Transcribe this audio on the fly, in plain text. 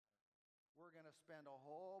spend a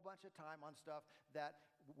whole bunch of time on stuff that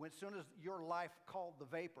as soon as your life called the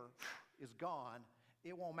vapor is gone,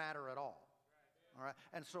 it won't matter at all. All right?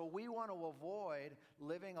 And so we want to avoid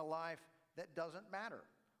living a life that doesn't matter.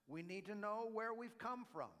 We need to know where we've come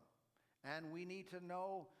from. And we need to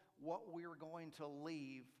know what we're going to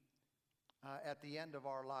leave at the end of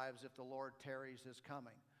our lives if the Lord tarries his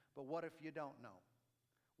coming. But what if you don't know?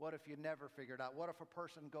 What if you never figured out? What if a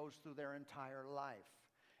person goes through their entire life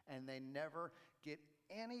and they never get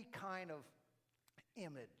any kind of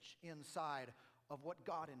image inside of what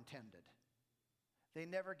God intended? They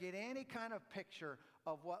never get any kind of picture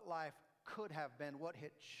of what life could have been, what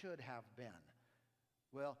it should have been.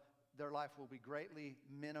 Well, their life will be greatly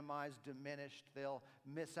minimized, diminished. They'll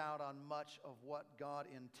miss out on much of what God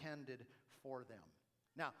intended for them.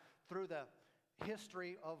 Now, through the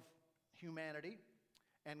history of humanity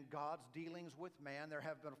and God's dealings with man, there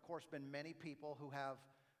have been, of course, many people who have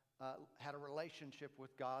had a relationship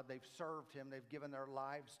with God. They've served him. They've given their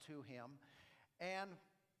lives to him. And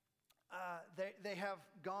they have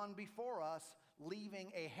gone before us,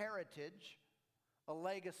 leaving a heritage, a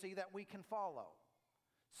legacy that we can follow.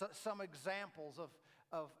 So, some examples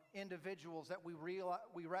of individuals that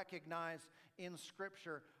we recognize in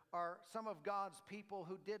Scripture are some of God's people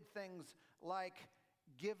who did things like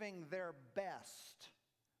giving their best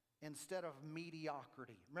instead of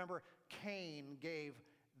mediocrity. Remember, Cain gave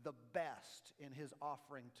the best in his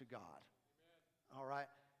offering to God. Amen. All right?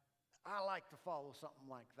 I like to follow something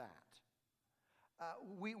like that.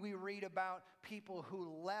 We read about people who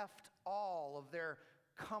left all of their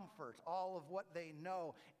comfort, all of what they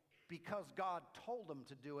know, because God told them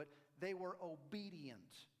to do it. They were obedient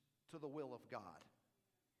to the will of God.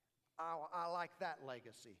 I like that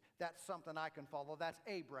legacy. That's something I can follow. That's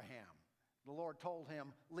Abraham. The Lord told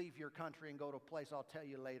him, leave your country and go to a place I'll tell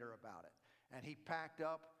you later about it. And he packed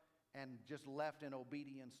up and just left in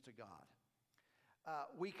obedience to God.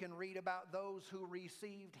 We can read about those who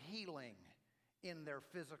received healing in their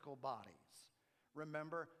physical bodies.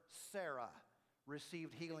 Remember, Sarah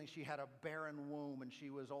received healing. She had a barren womb and she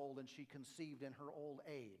was old and she conceived in her old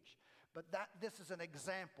age. But this is an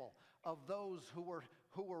example of those who were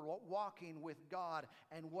walking with God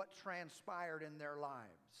and what transpired in their lives.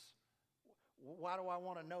 Why do I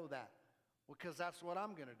want to know that? Because that's what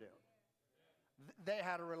I'm going to do. They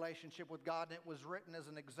had a relationship with God and it was written as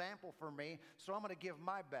an example for me, so I'm going to give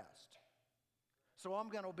my best. So I'm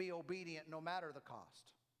going to be obedient no matter the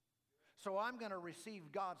cost. So I'm going to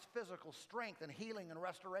receive God's physical strength and healing and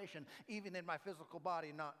restoration even in my physical body.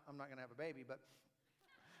 I'm not going to have a baby, but,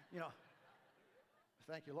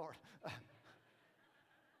 thank you, Lord.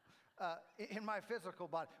 In my physical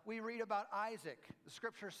body. We read about Isaac. The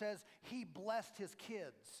scripture says he blessed his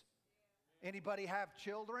kids. Anybody have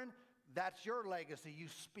children? That's your legacy. You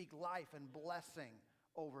speak life and blessing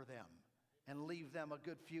over them and leave them a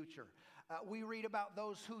good future. We read about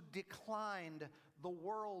those who declined the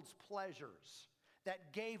world's pleasures,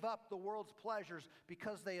 that gave up the world's pleasures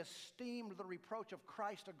because they esteemed the reproach of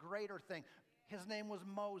Christ a greater thing. His name was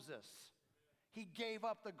Moses. He gave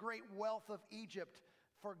up the great wealth of Egypt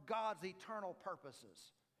for God's eternal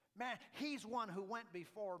purposes. Man, he's one who went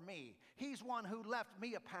before me. He's one who left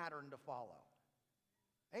me a pattern to follow.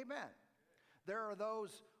 Amen. There are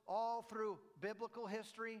those all through biblical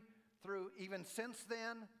history, through even since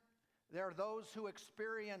then, there are those who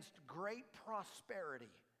experienced great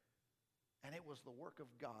prosperity. And it was the work of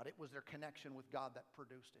God. It was their connection with God that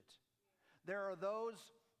produced it. There are those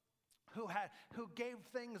who gave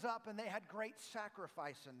things up and they had great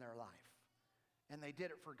sacrifice in their life. And they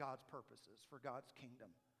did it for God's purposes, for God's kingdom.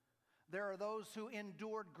 There are those who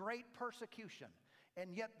endured great persecution,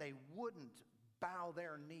 and yet they wouldn't bow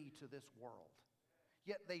their knee to this world.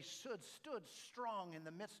 Yet they stood strong in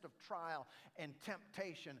the midst of trial and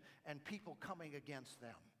temptation and people coming against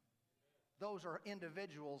them. Those are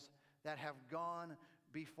individuals that have gone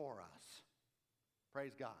before us.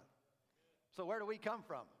 Praise God. So where do we come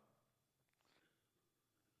from?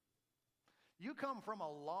 You come from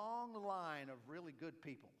a long line of really good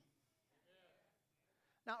people.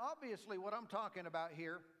 Now, obviously, what I'm talking about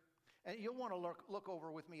here, and you'll want to look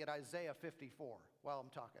over with me at Isaiah 54 while I'm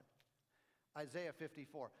talking. Isaiah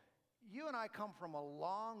 54. You and I come from a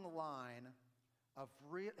long line of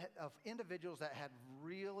individuals that had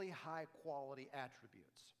really high quality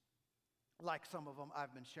attributes, like some of them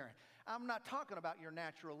I've been sharing. I'm not talking about your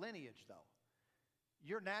natural lineage, though.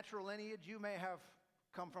 Your natural lineage, you may have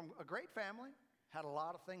come from a great family, had a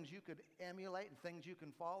lot of things you could emulate and things you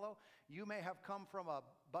can follow. You may have come from a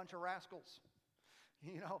bunch of rascals,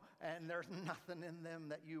 and there's nothing in them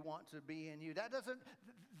that you want to be in you.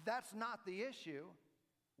 That's not the issue.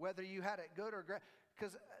 whether you had it good or great.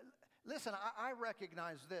 Because, listen, I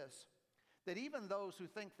recognize this, that even those who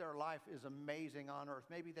think their life is amazing on earth,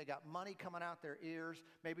 maybe they got money coming out their ears,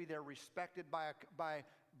 maybe they're respected by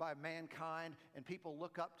mankind, and people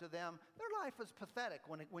look up to them, their life is pathetic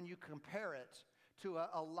when you compare it to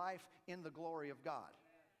a life in the glory of God.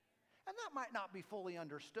 And that might not be fully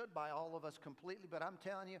understood by all of us completely, but I'm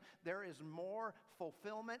telling you, there is more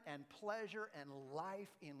fulfillment and pleasure and life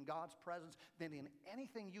in God's presence than in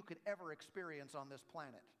anything you could ever experience on this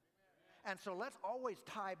planet. And so let's always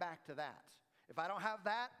tie back to that. If I don't have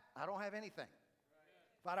that, I don't have anything.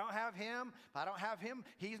 If I don't have him,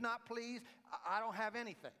 he's not pleased, I don't have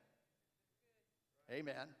anything.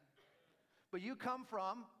 Amen. But you come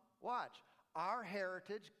from, watch, our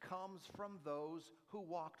heritage comes from those who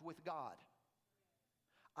walked with God.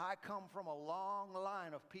 I come from a long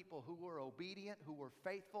line of people who were obedient, who were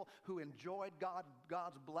faithful, who enjoyed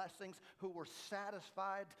God's blessings, who were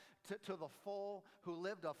satisfied to the full, who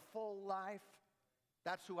lived a full life.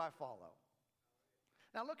 That's who I follow.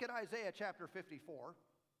 Now look at Isaiah chapter 54.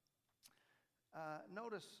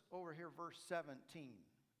 Notice over here verse 17.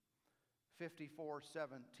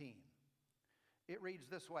 54:17. It reads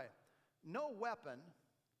this way. No weapon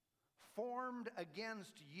formed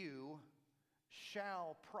against you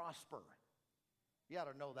shall prosper. You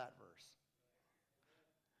ought to know that verse.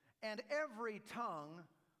 And every tongue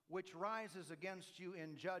which rises against you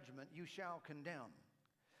in judgment you shall condemn.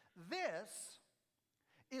 This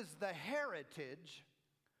is the heritage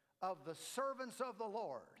of the servants of the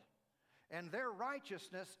Lord, and their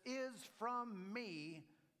righteousness is from me,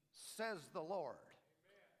 says the Lord.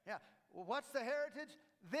 Yeah. Well, what's the heritage?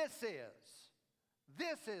 This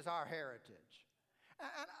is our heritage.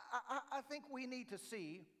 And I think we need to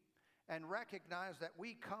see and recognize that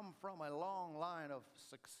we come from a long line of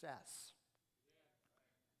success.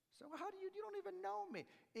 So how do you don't even know me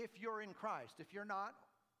if you're in Christ. If you're not,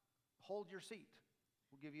 hold your seat.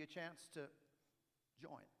 We'll give you a chance to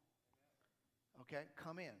join. Okay,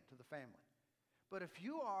 come in to the family. But if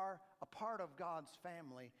you are a part of God's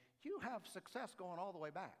family, you have success going all the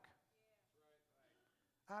way back.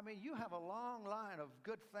 I mean, you have a long line of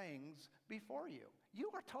good things before you. You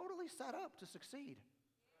are totally set up to succeed.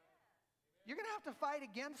 You're going to have to fight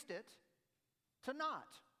against it to not.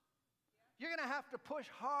 You're going to have to push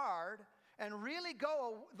hard and really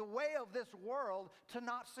go the way of this world to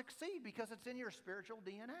not succeed because it's in your spiritual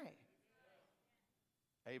DNA.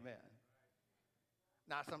 Amen.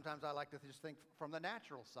 Now, sometimes I like to just think from the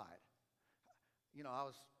natural side. You know,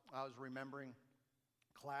 I was remembering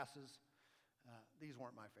classes. These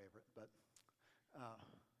weren't my favorite, but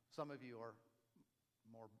some of you are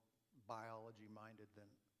more biology-minded than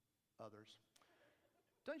others.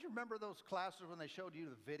 Don't you remember those classes when they showed you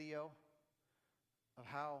the video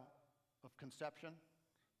of conception?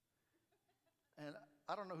 And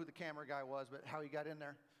I don't know who the camera guy was, but how he got in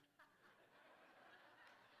there.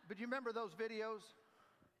 But you remember those videos?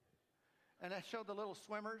 And that showed the little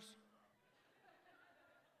swimmers.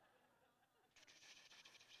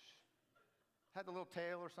 Had the little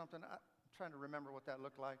tail or something. I'm trying to remember what that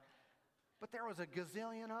looked like. But there was a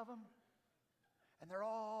gazillion of them. And they're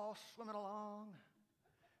all swimming along.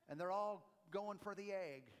 And they're all going for the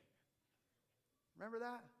egg. Remember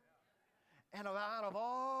that? And out of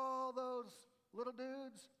all those little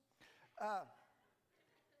dudes,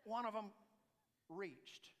 one of them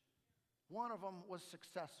reached. One of them was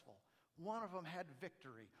successful. One of them had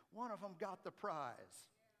victory. One of them got the prize.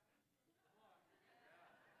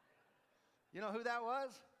 You know who that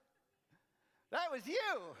was? That was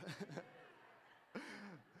you.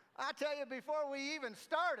 I tell you, before we even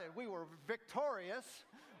started, we were victorious.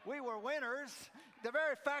 We were winners. The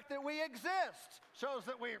very fact that we exist shows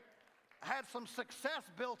that we had some success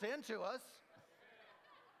built into us.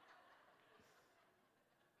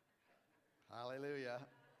 Hallelujah.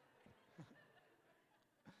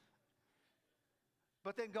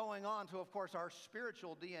 But then going on to, of course, our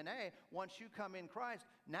spiritual DNA, once you come in Christ,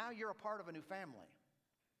 now you're a part of a new family.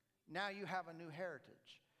 Now you have a new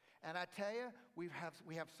heritage. And I tell you, we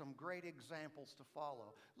have some great examples to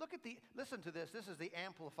follow. Listen to this. This is the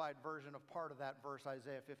amplified version of part of that verse,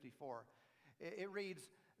 Isaiah 54. It reads,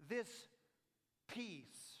 this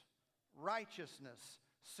peace, righteousness,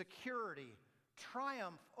 security,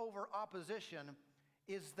 triumph over opposition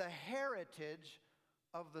is the heritage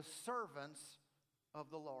of the servants of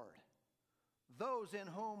the Lord. Those in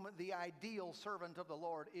whom the ideal servant of the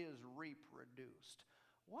Lord is reproduced.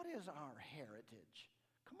 What is our heritage?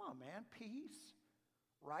 Come on, man. Peace,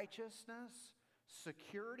 righteousness,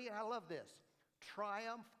 security. And I love this.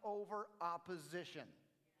 Triumph over opposition.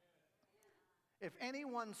 If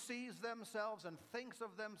anyone sees themselves and thinks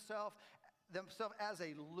of themselves as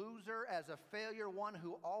a loser, as a failure, one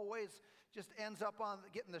who always just ends up on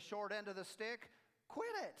getting the short end of the stick, quit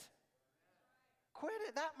it. Quit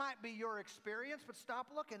it. That might be your experience, but stop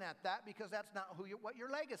looking at that, because that's not what your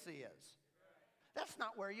legacy is. That's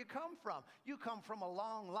not where you come from. You come from a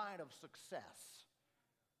long line of success.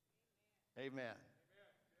 Amen.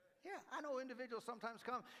 Yeah, I know individuals sometimes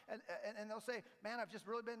come and they'll say, man, I've just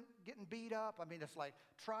really been getting beat up. I mean, it's like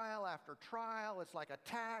trial after trial. It's like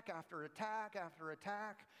attack after attack after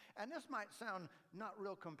attack. And this might sound not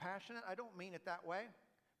real compassionate. I don't mean it that way.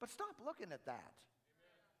 But stop looking at that.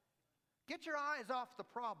 Get your eyes off the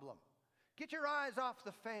problem. Get your eyes off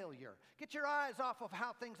the failure. Get your eyes off of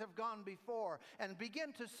how things have gone before, and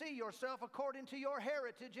begin to see yourself according to your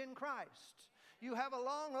heritage in Christ. You have a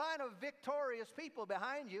long line of victorious people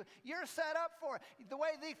behind you. You're set up for it. The way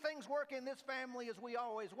these things work in this family is we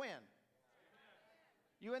always win.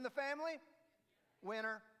 You in the family?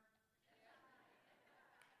 Winner.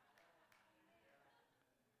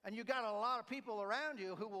 And you got a lot of people around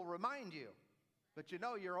you who will remind you. But you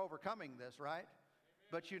know you're overcoming this, right?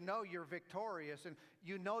 But you know you're victorious, and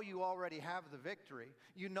you know you already have the victory.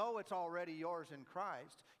 You know it's already yours in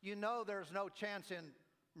Christ. You know there's no chance in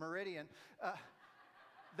Meridian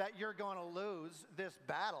that you're going to lose this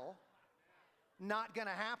battle. Not going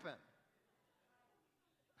to happen.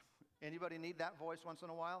 Anybody need that voice once in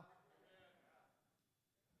a while?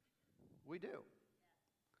 We do.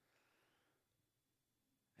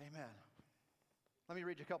 Amen. Let me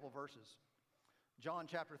read you a couple verses. John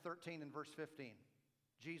chapter 13 and verse 15.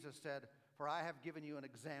 Jesus said, "For I have given you an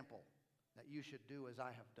example that you should do as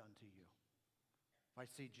I have done to you." If I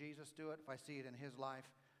see Jesus do it, if I see it in his life,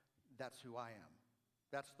 that's who I am.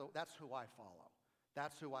 That's who I follow.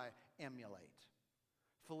 That's who I emulate.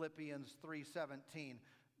 Philippians 3:17,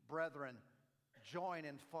 "Brethren, join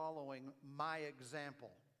in following my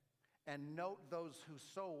example, and note those who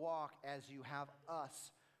so walk as you have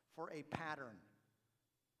us for a pattern."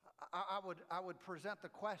 I would present the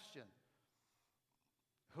question,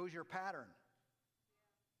 who's your pattern?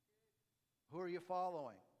 Who are you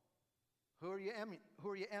following? Who are you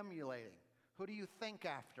emulating? Who do you think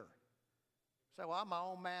after? Say, well, I'm my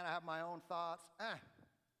own man. I have my own thoughts.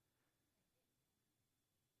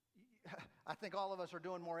 I think all of us are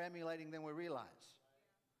doing more emulating than we realize.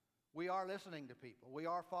 We are listening to people. We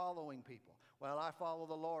are following people. Well, I follow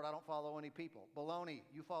the Lord. I don't follow any people. Baloney,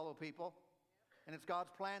 you follow people. And it's God's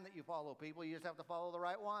plan that you follow people. You just have to follow the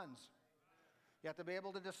right ones. You have to be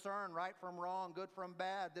able to discern right from wrong, good from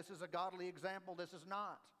bad. This is a godly example. This is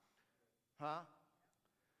not. Huh?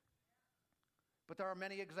 But there are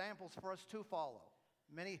many examples for us to follow.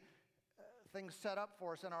 Many things set up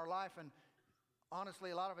for us in our life, and honestly,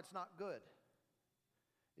 a lot of it's not good.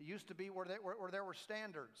 It used to be where there were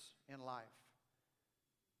standards in life.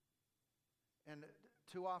 And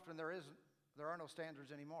too often there are no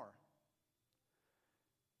standards anymore.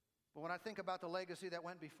 But when I think about the legacy that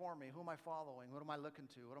went before me, who am I following? What am I looking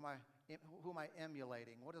to? Who am I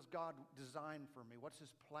emulating? What has God designed for me? What's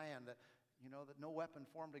his plan that no weapon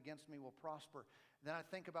formed against me will prosper? Then I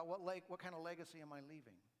think about what kind of legacy am I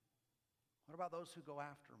leaving? What about those who go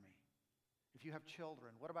after me? If you have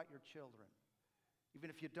children, what about your children? Even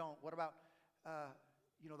if you don't, what about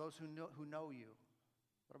those who know you?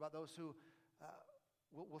 What about those who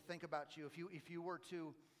will think about you? If you were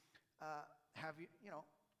to have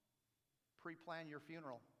pre-plan your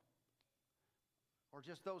funeral, or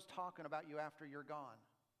just those talking about you after you're gone,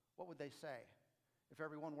 what would they say? If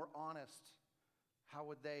everyone were honest, how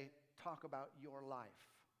would they talk about your life?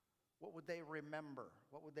 What would they remember?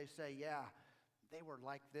 What would they say? Yeah, they were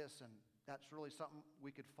like this, and that's really something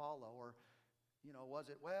we could follow. Or, was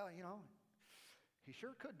it, well, he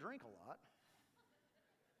sure could drink a lot.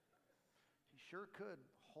 He sure could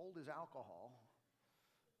hold his alcohol.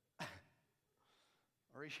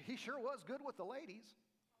 Or he sure was good with the ladies.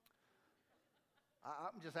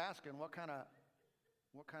 I'm just asking, what kind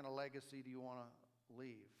of legacy do you want to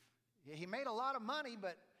leave? He made a lot of money,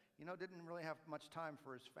 but didn't really have much time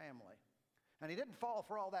for his family, and he didn't fall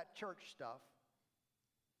for all that church stuff.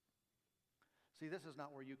 See, this is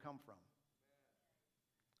not where you come from.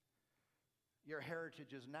 Your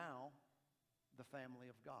heritage is now the family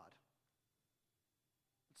of God.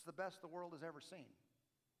 It's the best the world has ever seen.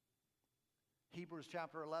 Hebrews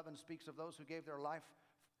chapter 11 speaks of those who gave their life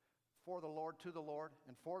for the Lord, to the Lord,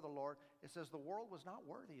 and for the Lord. It says the world was not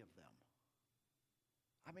worthy of them.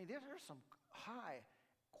 I mean, there's some high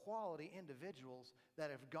quality individuals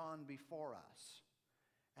that have gone before us.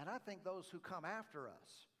 And I think those who come after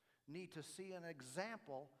us need to see an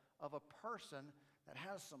example of a person that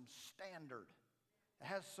has some standard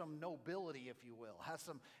has some nobility, if you will, has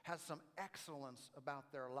some excellence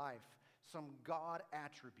about their life, some God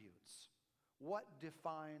attributes. What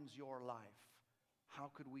defines your life? How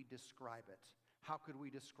could we describe it? How could we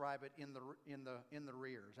describe it in the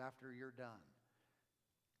rears after you're done?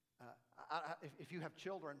 If you have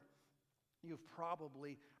children, you've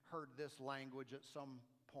probably heard this language at some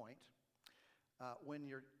point. When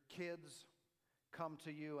your kids come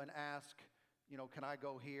to you and ask, can I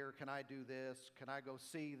go here? Can I do this? Can I go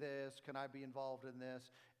see this? Can I be involved in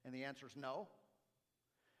this? And the answer is no.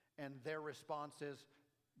 And their response is,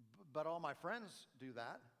 but all my friends do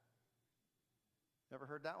that. Ever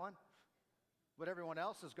heard that one? But everyone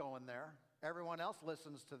else is going there. Everyone else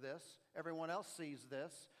listens to this. Everyone else sees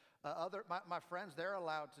this. My friends, they're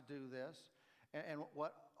allowed to do this. And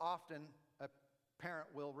what often a parent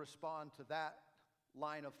will respond to that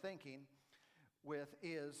line of thinking with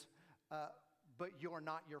is, but you're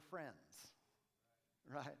not your friends,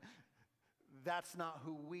 right? That's not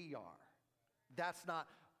who we are. That's not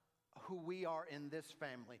who we are in this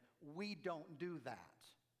family. We don't do that.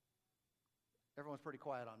 Everyone's pretty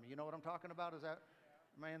quiet on me. You know what I'm talking about?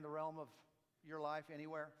 Am I in the realm of your life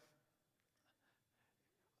anywhere?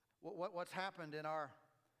 What's happened in our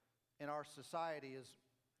society is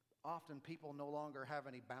often people no longer have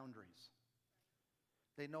any boundaries.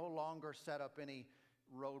 They no longer set up any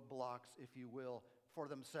roadblocks, if you will, for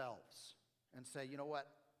themselves and say, you know what,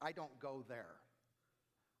 I don't go there.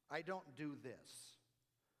 I don't do this.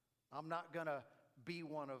 I'm not going to be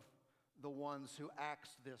one of the ones who acts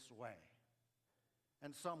this way.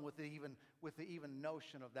 And some with the even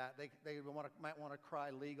notion of that, they might want to cry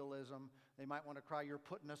legalism. They might want to cry, you're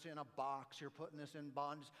putting us in a box. You're putting us in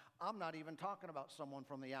bondage. I'm not even talking about someone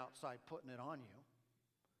from the outside putting it on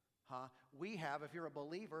you. We have, if you're a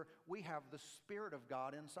believer, we have the Spirit of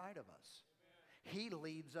God inside of us. He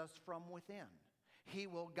leads us from within. He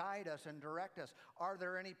will guide us and direct us. Are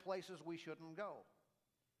there any places we shouldn't go?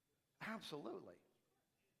 Absolutely.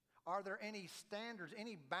 Are there any standards,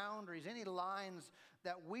 any boundaries, any lines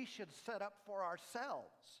that we should set up for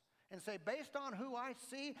ourselves and say, based on who I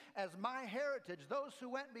see as my heritage, those who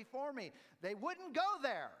went before me, they wouldn't go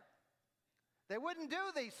there. They wouldn't do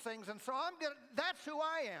these things, and so that's who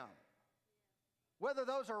I am. Whether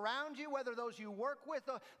those around you, whether those you work with,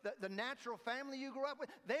 the natural family you grew up with,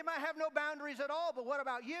 they might have no boundaries at all, but what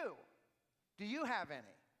about you? Do you have any?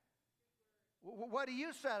 What do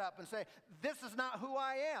you set up and say, this is not who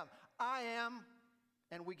I am? I am,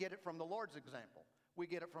 and we get it from the Lord's example. We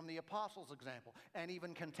get it from the apostles' example, and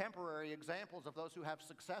even contemporary examples of those who have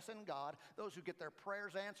success in God, those who get their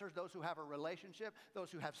prayers answered, those who have a relationship,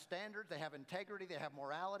 those who have standards, they have integrity, they have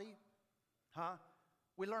morality.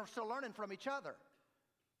 We're still learning from each other.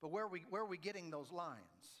 But where are we getting those lines?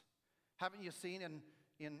 Haven't you seen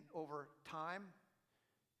in over time,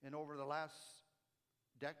 and over the last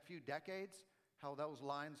few decades, how those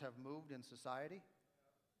lines have moved in society?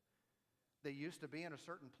 They used to be in a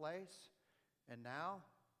certain place, and now,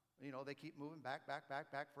 they keep moving back,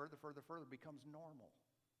 further, it becomes normal.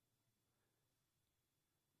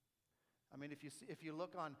 I mean, if you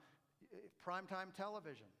look on primetime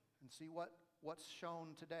television and see what's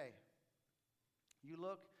shown today, you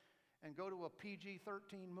look and go to a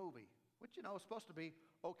PG-13 movie, which, is supposed to be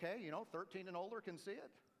okay, 13 and older can see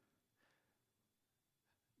it.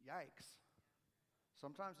 Yikes.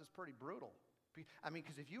 Sometimes it's pretty brutal. I mean,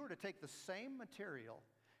 because if you were to take the same material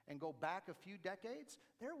and go back a few decades,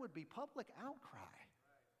 there would be public outcry.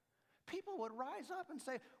 People would rise up and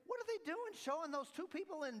say, what are they doing showing those two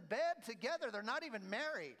people in bed together? They're not even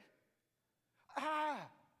married.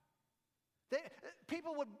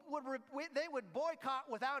 People would boycott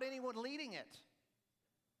without anyone leading it.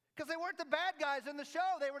 Because they weren't the bad guys in the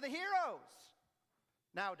show. They were the heroes.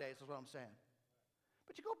 Nowadays is what I'm saying.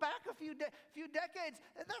 But you go back a few decades,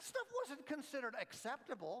 and that stuff wasn't considered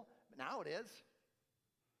acceptable. But now it is.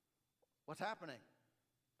 What's happening?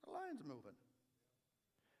 The line's moving.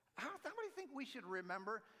 How many think we should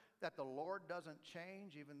remember that the Lord doesn't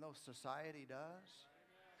change even though society does?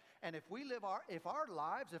 And if our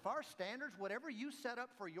lives, if our standards, whatever you set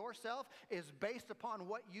up for yourself is based upon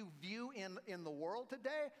what you view in the world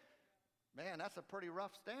today, man, that's a pretty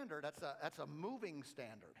rough standard. That's a moving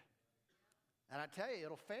standard. And I tell you,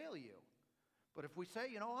 it'll fail you. But if we say,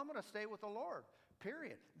 I'm going to stay with the Lord,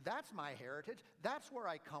 period. That's my heritage. That's where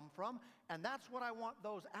I come from. And that's what I want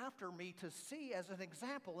those after me to see as an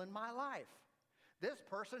example in my life. This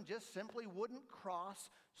person just simply wouldn't cross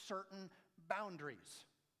certain boundaries.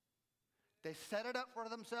 They set it up for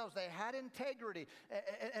themselves. They had integrity.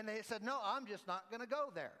 And they said, no, I'm just not going to go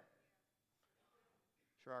there.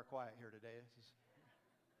 Sure are quiet here today.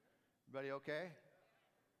 Everybody okay?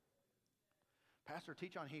 Pastor,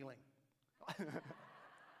 teach on healing.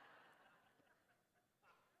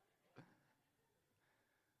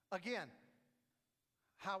 Again,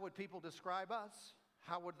 how would people describe us?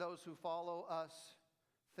 How would those who follow us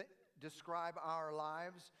describe our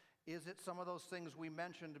lives? Is it some of those things we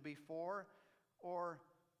mentioned before? Or,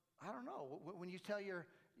 I don't know, when you tell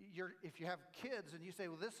if you have kids and you say,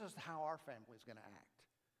 well, this is how our family's going to act.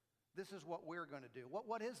 This is what we're going to do.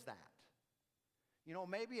 What is that? You know,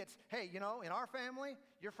 maybe it's, hey, you know, in our family,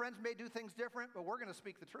 your friends may do things different, but we're going to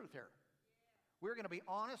speak the truth here. We're going to be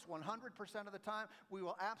honest 100% of the time. We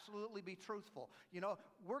will absolutely be truthful. You know,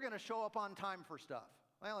 we're going to show up on time for stuff.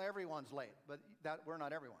 Well, everyone's late, but we're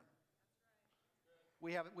not everyone.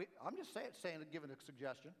 I'm just giving a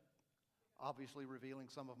suggestion, obviously revealing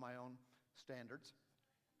some of my own standards.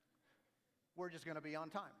 We're just going to be on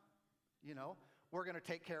time. You know, we're going to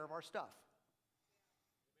take care of our stuff.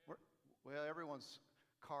 Well, everyone's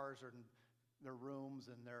cars are in their rooms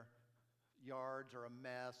and their yards are a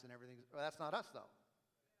mess and everything. Well, that's not us, though.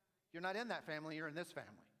 You're not in that family. You're in this family.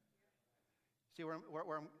 See where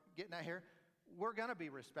I'm getting at here? We're going to be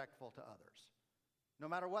respectful to others, no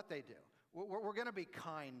matter what they do. We're going to be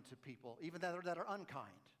kind to people, even that are unkind.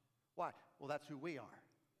 Why? Well, that's who we are.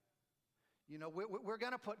 You know, we're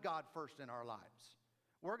going to put God first in our lives.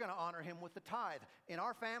 We're going to honor him with the tithe. In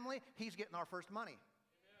our family, he's getting our first money.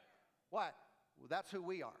 Why? Well, that's who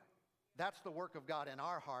we are. That's the work of God in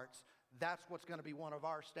our hearts. That's what's going to be one of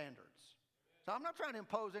our standards. So I'm not trying to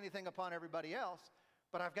impose anything upon everybody else,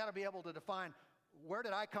 but I've got to be able to define, where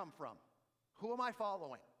did I come from? Who am I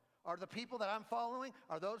following? Are the people that I'm following,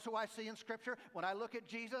 are those who I see in Scripture? When I look at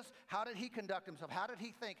Jesus, how did he conduct himself? How did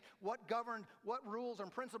he think? What rules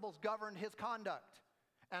and principles governed his conduct?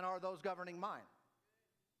 And are those governing mine?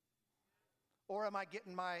 Or am I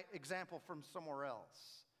getting my example from somewhere else?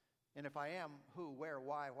 And if I am, who, where,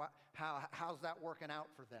 why, how's that working out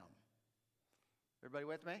for them? Everybody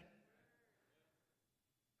with me?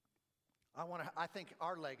 I think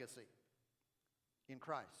our legacy in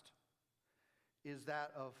Christ is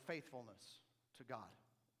that of faithfulness to God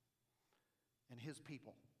and his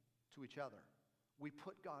people, to each other. We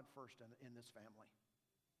put God first in this family.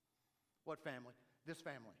 What family? This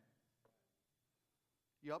family.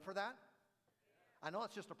 You up for that? I know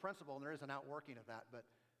it's just a principle and there is an outworking of that, but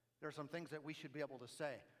there are some things that we should be able to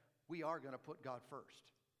say. We are going to put God first.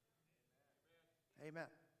 Amen.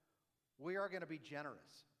 We are going to be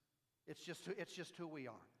generous. It's just who we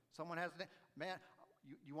are. Someone has, man,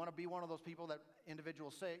 you want to be one of those people that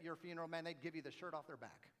individuals say at your funeral, man, they'd give you the shirt off their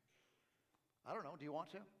back. I don't know. Do you want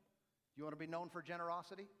to? Do you want to be known for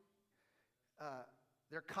generosity?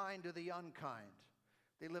 They're kind to the unkind.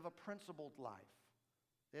 They live a principled life.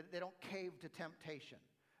 They don't cave to temptation.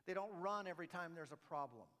 They don't run every time there's a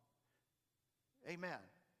problem. Amen.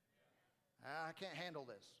 I can't handle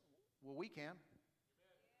this. Well, we can.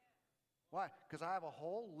 Why? Because I have a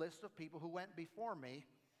whole list of people who went before me.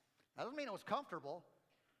 That doesn't mean it was comfortable,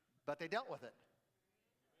 but they dealt with it.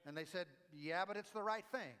 And they said, yeah, but it's the right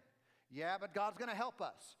thing. Yeah, but God's going to help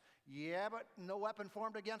us. Yeah, but no weapon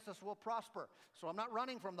formed against us will prosper. So I'm not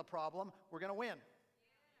running from the problem. We're going to win.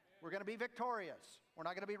 We're going to be victorious. We're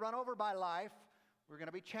not going to be run over by life. We're going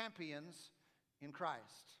to be champions in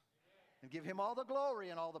Christ and give him all the glory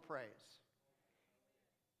and all the praise.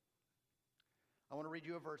 I want to read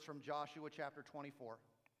you a verse from Joshua chapter 24.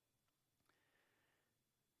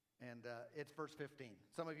 And it's verse 15.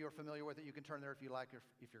 Some of you are familiar with it. You can turn there if you like,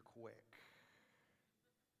 if you're quick.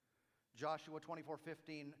 Joshua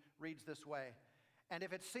 24:15 reads this way. And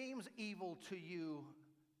if it seems evil to you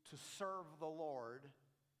to serve the Lord,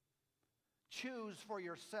 choose for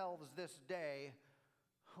yourselves this day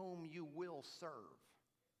whom you will serve.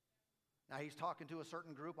 Now he's talking to a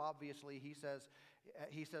certain group, obviously. He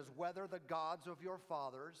says, whether the gods of your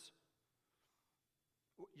fathers,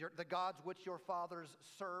 the gods which your fathers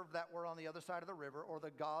served that were on the other side of the river, or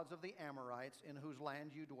the gods of the Amorites in whose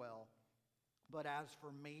land you dwell. But as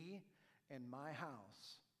for me and my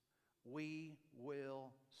house, we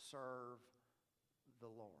will serve the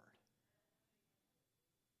Lord.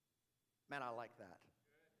 Man, I like that.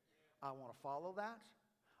 I want to follow that.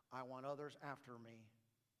 I want others after me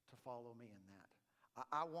to follow me in that.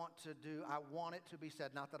 I want it to be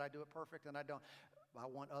said, not that I do it perfect and I don't. I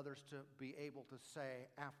want others to be able to say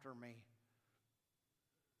after me,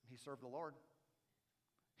 he served the Lord.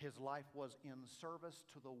 His life was in service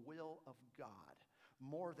to the will of God,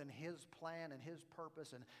 more than his plan and his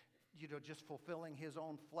purpose and just fulfilling his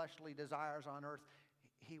own fleshly desires on earth.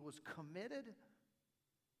 He was committed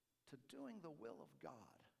to doing the will of God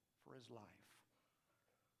for his life.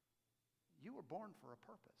 You were born for a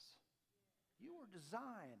purpose. You were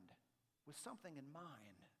designed with something in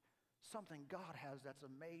mind. Something God has that's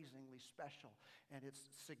amazingly special, and it's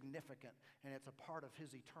significant, and it's a part of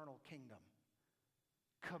His eternal kingdom.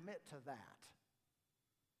 Commit to that.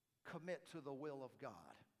 Commit to the will of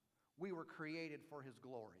God. We were created for His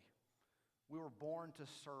glory. We were born to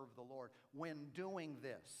serve the Lord. When doing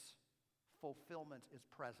this, fulfillment is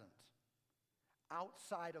present.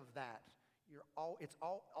 Outside of that,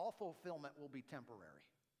 all fulfillment will be temporary.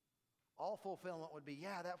 All fulfillment would be,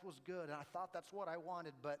 yeah, that was good, and I thought that's what I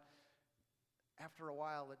wanted, but after a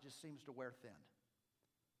while, it just seems to wear thin.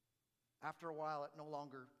 After a while, it no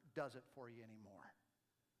longer does it for you anymore.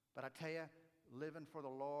 But I tell you, living for the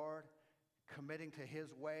Lord, committing to His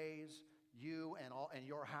ways, you and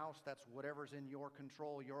your house, that's whatever's in your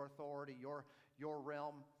control, your authority, your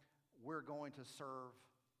realm, we're going to serve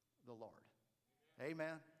the Lord.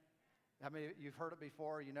 Amen. I mean, you've heard it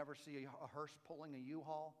before. You never see a hearse pulling a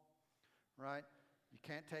U-Haul, right? You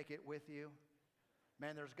can't take it with you.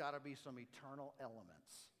 Man, there's got to be some eternal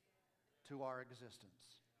elements to our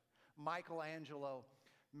existence. Michelangelo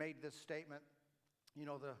made this statement,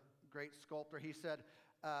 the great sculptor. He said,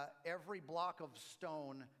 every block of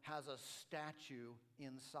stone has a statue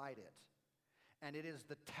inside it, and it is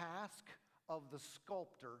the task of the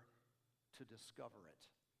sculptor to discover it.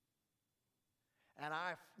 And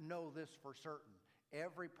I know this for certain.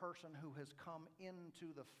 Every person who has come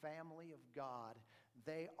into the family of God,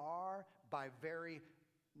 they are, by very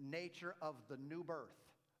nature of the new birth,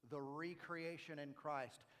 the recreation in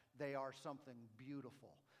Christ, they are something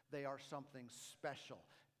beautiful. They are something special,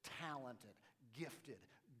 talented, gifted,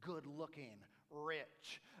 good-looking,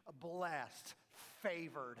 rich, blessed,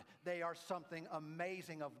 favored. They are something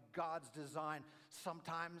amazing of God's design.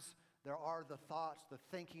 Sometimes there are the thoughts, the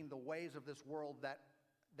thinking, the ways of this world that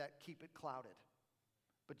keep it clouded.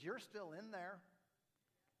 But you're still in there.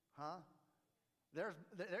 Huh?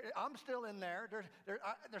 I'm still in there.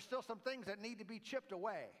 There's still some things that need to be chipped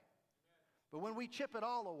away. But when we chip it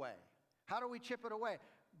all away, how do we chip it away?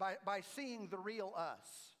 By seeing the real us.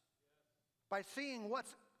 By seeing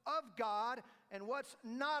what's of God and what's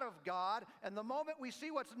not of God. And the moment we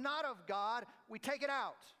see what's not of God, we take it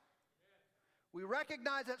out. We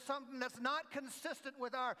recognize that something that's not consistent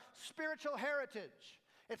with our spiritual heritage.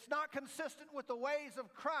 It's not consistent with the ways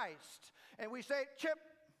of Christ. And we say, chip,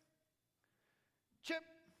 chip,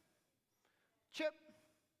 chip.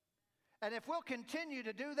 And if we'll continue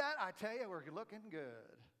to do that, I tell you, we're looking good.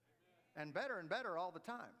 And better all the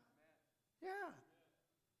time. Yeah.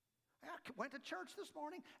 I went to church this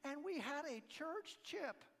morning, and we had a church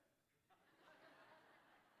chip.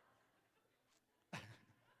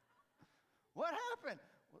 What happened?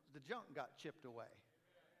 Well, the junk got chipped away.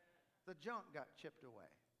 The junk got chipped away.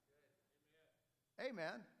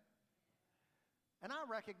 Amen. And I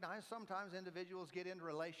recognize sometimes individuals get into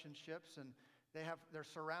relationships and they're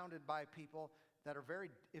surrounded by people that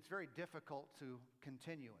it's very difficult to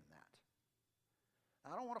continue in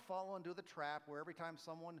that. I don't want to fall into the trap where every time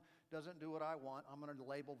someone doesn't do what I want, I'm going to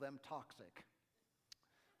label them toxic,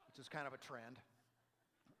 which is kind of a trend.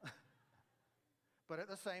 But at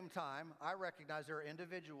the same time, I recognize there are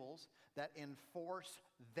individuals that enforce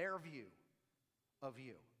their view of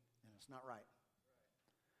you, and it's not right.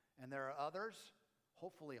 And there are others,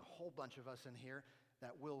 hopefully a whole bunch of us in here,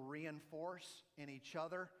 that will reinforce in each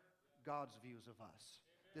other God's views of us.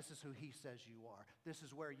 This is who He says you are. This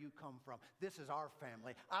is where you come from. This is our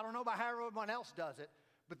family. I don't know about how everyone else does it,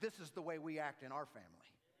 but this is the way we act in our family.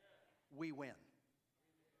 We win.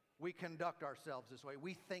 We conduct ourselves this way.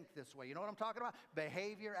 We think this way. You know what I'm talking about?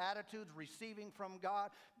 Behavior, attitudes, receiving from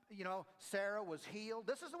God. Sarah was healed.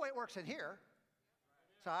 This is the way it works in here.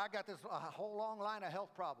 So I got this whole long line of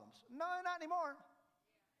health problems. No, not anymore.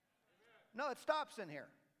 No, it stops in here.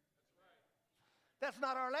 That's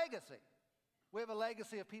not our legacy. We have a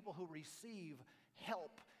legacy of people who receive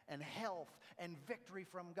help and health and victory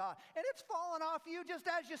from God. And it's fallen off you just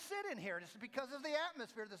as you sit in here. It's because of the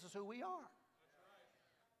atmosphere. This is who we are.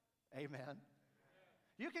 Amen.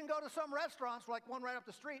 You can go to some restaurants, like one right up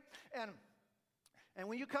the street, and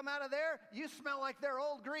when you come out of there, you smell like their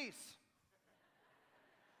old grease.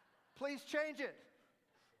 Please change it.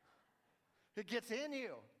 It gets in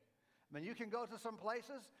you. I mean, you can go to some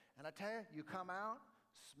places, and I tell you, you come out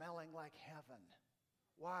smelling like heaven.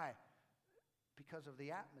 Why? Because of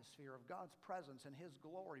the atmosphere of God's presence and His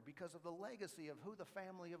glory, because of the legacy of who the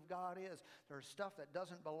family of God is. There's stuff that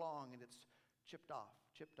doesn't belong, and it's chipped off,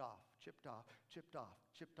 chipped off, chipped off, chipped off,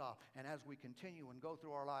 chipped off. And as we continue and go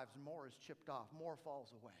through our lives, more is chipped off, more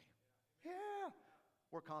falls away. Yeah.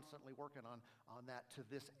 We're constantly working on that to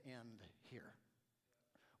this end here.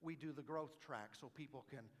 We do the growth track so people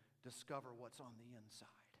can discover what's on the inside.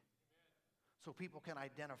 so people can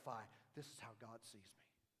identify, this is how God sees me.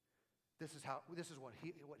 This is what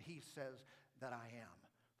he says that I am.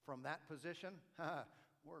 From that position,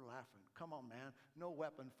 we're laughing. Come on, man. No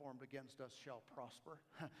weapon formed against us shall prosper.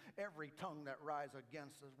 Every tongue that rises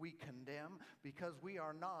against us, we condemn, because we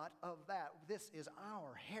are not of that. This is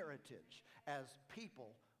our heritage as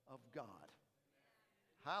people of God.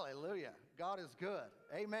 Hallelujah. God is good.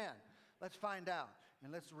 Amen. Let's find out.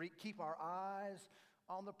 And let's keep our eyes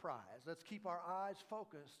on the prize. Let's keep our eyes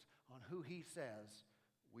focused on who he says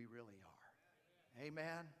we really are.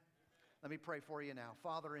 Amen. Let me pray for you now.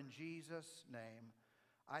 Father, in Jesus' name,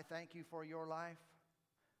 I thank you for your life.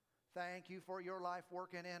 Thank you for your life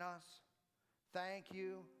working in us. Thank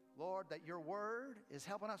you, Lord, that your word is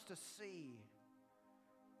helping us to see.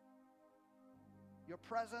 Your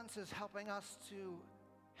presence is helping us to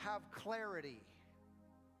have clarity,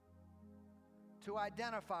 to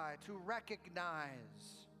identify, to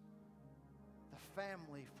recognize the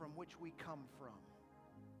family from which we come from,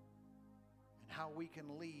 and how we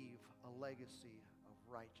can leave a legacy of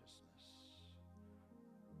righteousness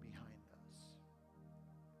behind us.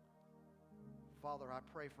 Father, I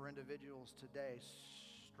pray for individuals today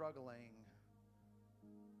struggling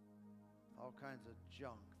with all kinds of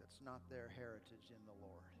junk that's not their heritage in the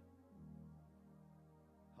Lord.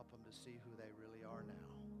 Help them to see who they really are now.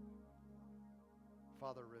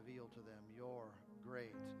 Father, reveal to them your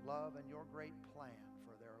great love and your great plan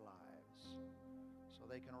for their lives, so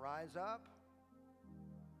they can rise up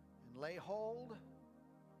and lay hold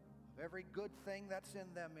of every good thing that's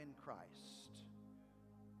in them in Christ.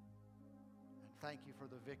 And thank you for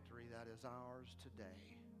the victory that is ours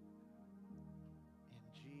today. In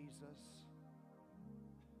Jesus'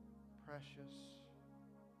 precious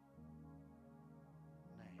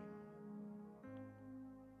name.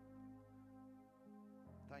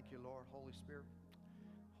 Thank you, Lord. Holy Spirit,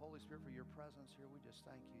 for your presence here. We just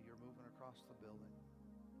thank you. You're moving across the building.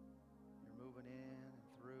 You're moving in and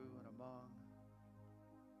through and among.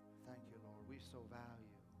 Thank you, Lord. We so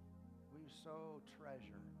value, we so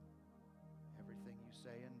treasure everything you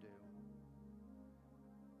say and do.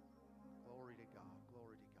 Glory to God.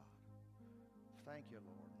 Glory to God. Thank you,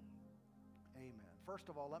 Lord. Amen. First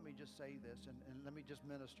of all, let me just say this, and let me just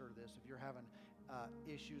minister this. If you're having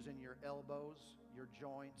issues in your elbows, your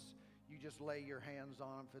joints, you just lay your hands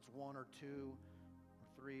on them. If it's 1 or 2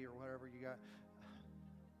 or 3 or whatever you got.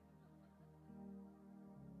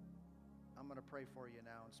 I'm going to pray for you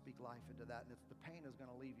now and speak life into that. And the pain is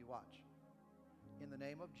going to leave you. Watch. In the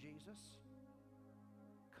name of Jesus,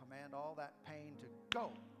 command all that pain to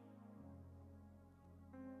go.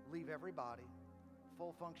 Leave every body.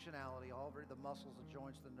 Full functionality. All the muscles, the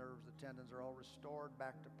joints, the nerves, the tendons are all restored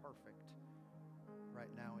back to perfect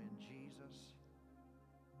right now in Jesus'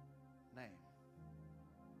 name.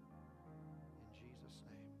 In Jesus'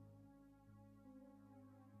 name.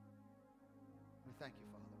 We thank you,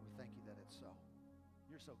 Father. We thank you that it's so.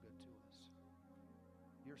 You're so good to us.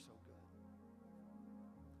 You're so good.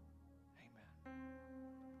 Amen.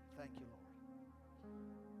 Thank you, Lord.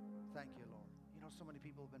 Thank you, Lord. You know, so many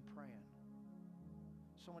people have been praying.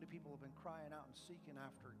 So many people have been crying out and seeking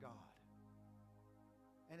after God.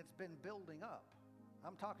 And it's been building up.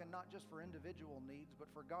 I'm talking not just for individual needs, but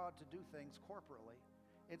for God to do things corporately.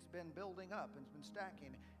 It's been building up and it's been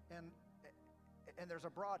stacking. And there's a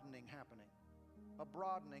broadening happening. A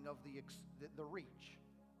broadening of the reach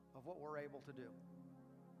of what we're able to do.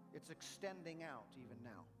 It's extending out even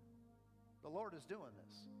now. The Lord is doing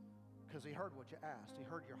this because he heard what you asked. He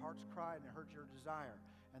heard your heart's cry and he heard your desire.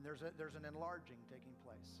 And there's an enlarging taking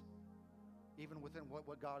place, even within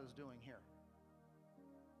what God is doing here.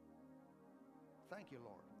 Thank you,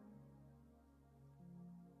 Lord.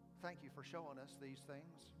 Thank you for showing us these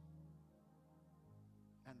things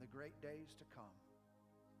and the great days to come.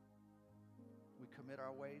 We commit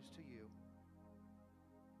our ways to you.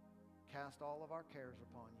 Cast all of our cares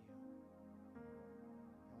upon you.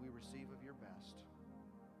 And we receive of your best.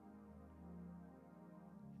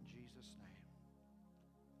 In Jesus' name.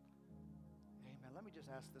 Amen. Let me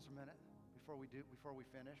just ask this a minute before we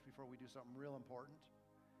finish, before we do something real important.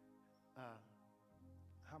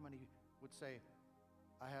 How many would say,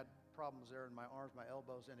 I had problems there in my arms, my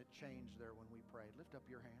elbows, and it changed there when we prayed? Lift up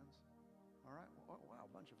your hands. All right. Oh, wow,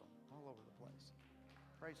 a bunch of them all over the place.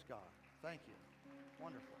 Praise God. Thank you.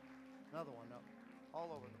 Wonderful. Another one up,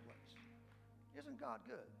 all over the place. Isn't God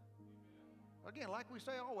good? Again, like we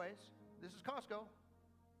say always, this is Costco.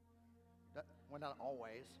 Well, not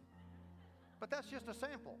always. But that's just a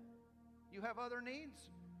sample. You have other needs?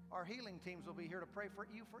 Our healing teams will be here to pray for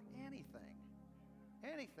you for anything.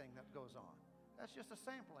 Anything that goes on. That's just a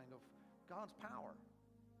sampling of God's power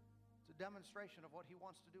to It's a demonstration of what he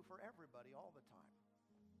wants to do for everybody all the time.